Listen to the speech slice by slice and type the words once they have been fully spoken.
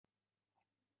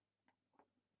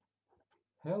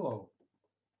Hello,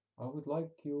 I would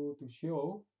like you to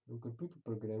show a computer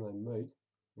program I made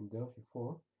in Delphi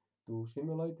 4 to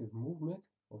simulate the movement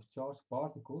of charged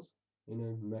particles in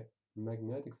a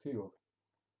magnetic field.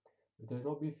 It has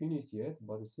not been finished yet,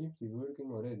 but it seems to be working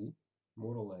already,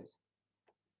 more or less.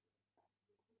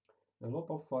 A lot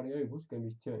of variables can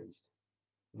be changed.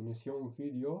 In the shown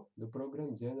video, the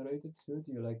program generated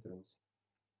 30 electrons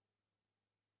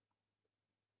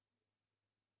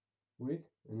with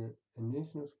an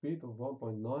initial speed of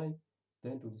 1.9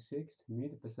 10 to the 6th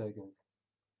meter per second.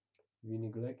 We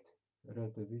neglect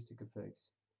relativistic effects.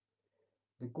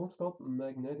 The constant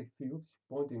magnetic field is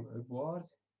pointing upwards.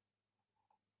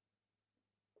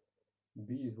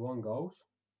 B is 1 gauss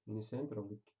in the center of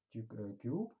the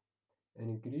cube and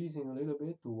increasing a little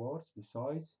bit towards the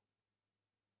sides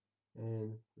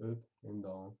and up and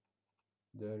down.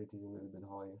 There it is a little bit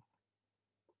higher.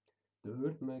 The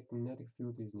Earth magnetic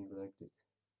field is neglected.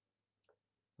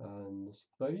 And the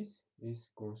space is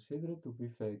considered to be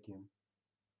vacuum.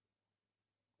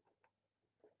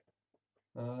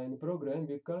 In the program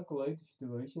we calculate the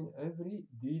situation every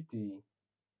dt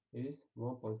is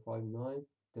 1.59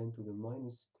 10 to the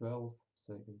minus 12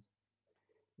 seconds.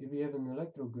 If we have an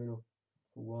electron gun of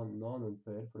 1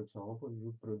 nanoampere, for example, we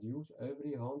will produce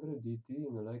every 100 dt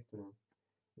an electron.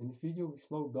 In the video we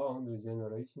slow down the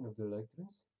generation of the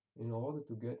electrons in order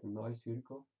to get a nice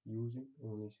circle using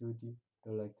only 30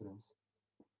 electrons.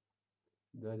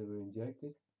 That were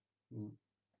injected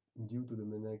due to the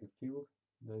magnetic field,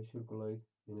 they circulate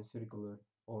in a circular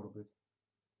orbit.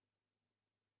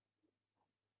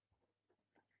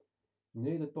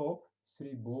 Near the top,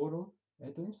 3 boron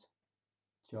atoms,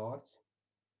 charged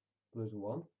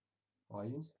 +1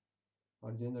 ions,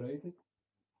 are generated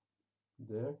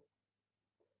there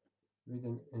with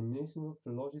an initial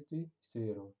velocity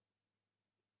 0.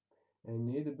 And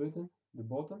near the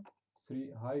bottom,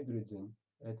 3 hydrogen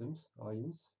atoms,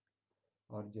 ions,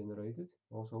 are generated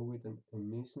also with an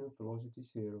initial velocity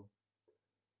 0.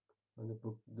 And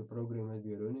the program has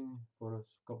been running for a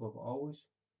couple of hours,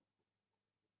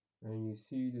 and you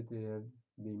see that they have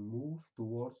been moved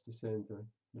towards the center,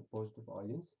 the positive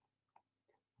ions,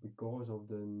 because of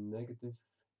the negative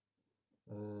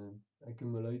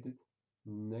accumulated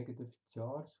negative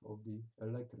charge of the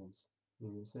electrons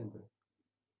in the center.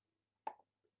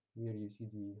 Here you see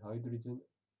the hydrogen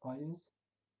ions,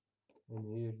 and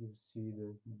here you see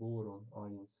the boron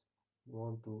ions.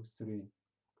 1, 2, 3.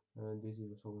 And this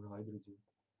is also hydrogen.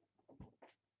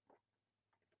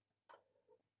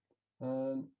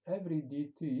 Every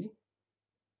dt,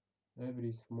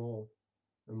 every small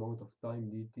amount of time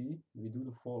dt, we do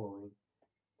the following.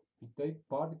 We take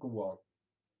particle 1,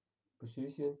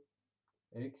 position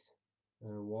x,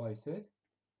 y, z,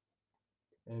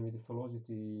 and with the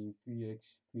velocity vx,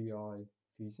 vi,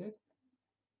 vz.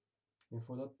 And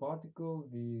for that particle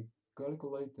we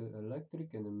calculate the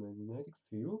electric and the magnetic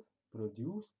field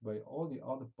produced by all the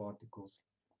other particles,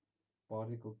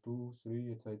 particle 2,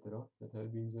 3, etc. that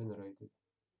have been generated,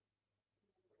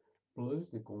 plus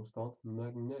the constant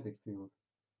magnetic field.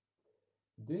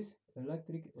 This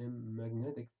electric and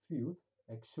magnetic field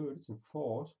exerts a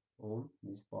force on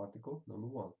this particle number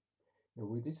 1, and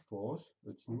with this force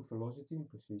its new velocity and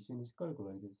position is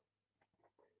calculated.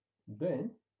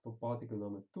 Then for particle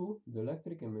number 2, the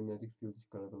electric and magnetic field is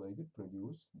calculated,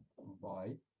 produced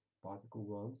by particle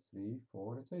 1, 3,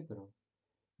 4, etc.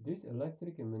 This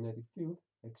electric and magnetic field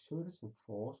exerts a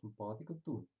force on particle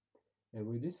 2, and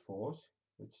with this force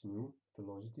its new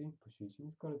velocity and position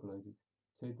is calculated,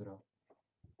 etc.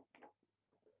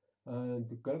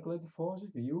 To calculate the forces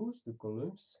we use the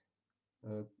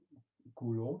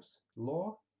Coulomb's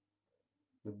law,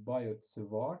 the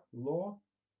Biot-Savart law,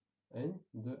 and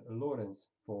the Lorentz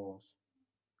force,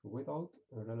 without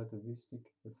relativistic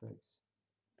effects.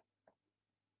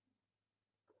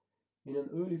 In an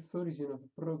early version of the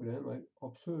program I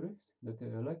observed that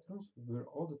the electrons were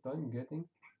all the time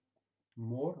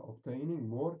obtaining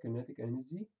more kinetic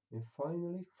energy and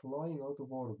finally flying out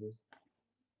of orbit.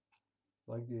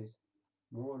 Like this.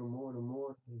 More and more and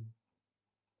more.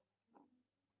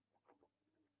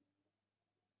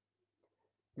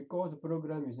 Because the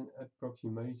program is an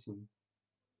approximation,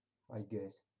 I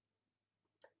guess.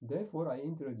 Therefore I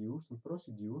introduced a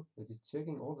procedure that is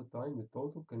checking all the time the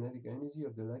total kinetic energy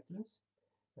of the electrons,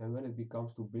 and when it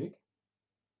becomes too big,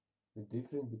 the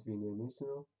difference between the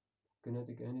initial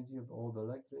kinetic energy of all the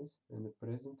electrons and the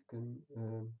present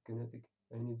kinetic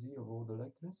energy of all the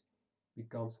electrons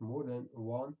becomes more than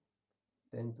 1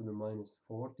 10 to the minus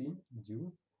 14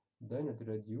 joule, then it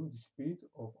reduces the speed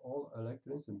of all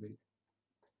electrons a bit.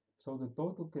 So the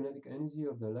total kinetic energy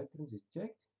of the electrons is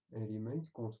checked, and remains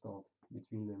constant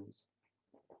between limits.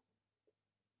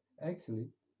 Actually,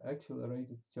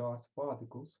 accelerated charged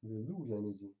particles will lose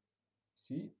energy.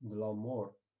 See the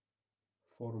Lamarck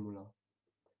formula.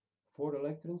 For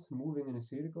electrons moving in a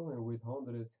circle and with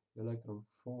 100 electron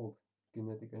volt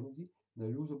kinetic energy, they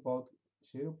lose about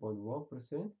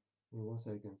 0.1% in 1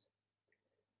 second.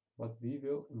 But we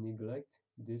will neglect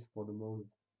this for the moment.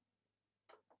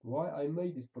 Why I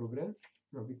made this program?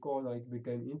 Because I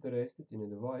became interested in a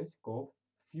device called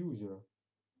Fusor.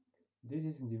 This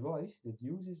is a device that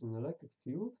uses an electric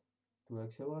field to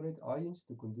accelerate ions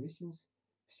to conditions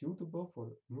suitable for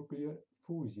nuclear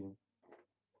fusion.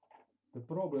 The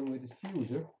problem with this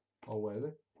fusor,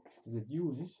 however, is that it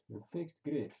uses a fixed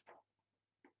grid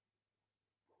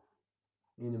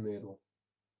in the middle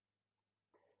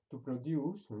to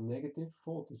produce a negative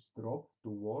voltage drop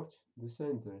towards the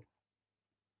center.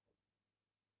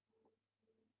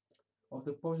 Of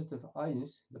the positive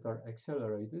ions that are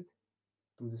accelerated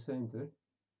to the center,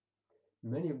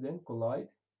 many of them collide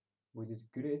with this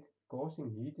grid, causing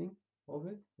heating of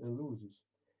it and loses.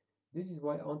 This is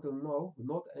why until now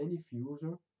not any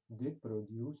fusor did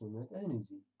produce a net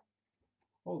energy,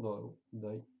 although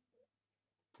they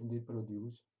did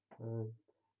produce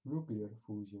nuclear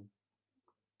fusion.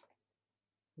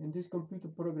 In this computer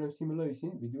program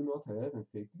simulation, we do not have a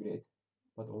fixed grid,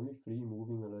 but only free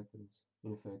moving electrons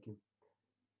in a vacuum,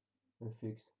 a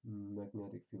fixed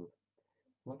magnetic field.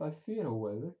 What I fear,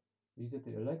 however, is that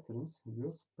the electrons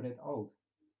will spread out.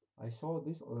 I saw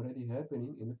this already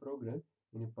happening in the program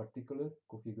in a particular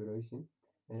configuration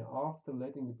and after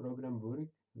letting the program work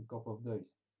a couple of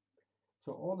days.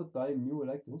 So all the time new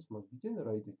electrons must be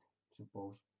generated,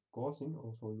 suppose, causing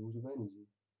also loss of energy.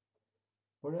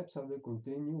 Perhaps I will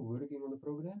continue working on the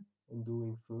program and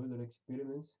doing further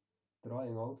experiments,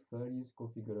 trying out various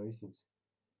configurations,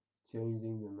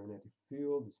 changing the magnetic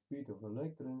field, the speed of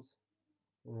electrons,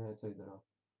 etc.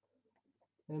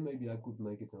 And maybe I could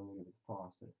make it a little bit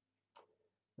faster.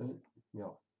 And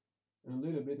yeah, a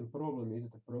little bit of problem is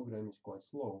that the program is quite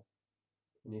slow.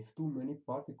 And if too many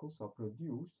particles are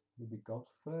produced, it becomes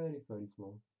very, very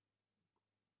slow.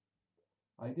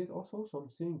 I did also some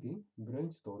thinking,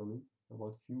 brainstorming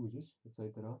about fuses,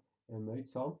 etc. and made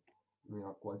some,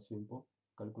 quite simple,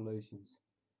 calculations.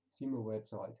 See my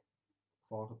website,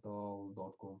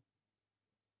 vargetal.com.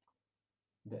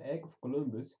 The egg of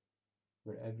Columbus,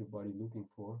 where everybody looking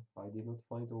for, I did not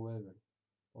find however,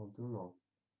 until now.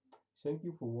 Thank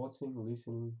you for watching,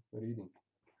 listening, reading.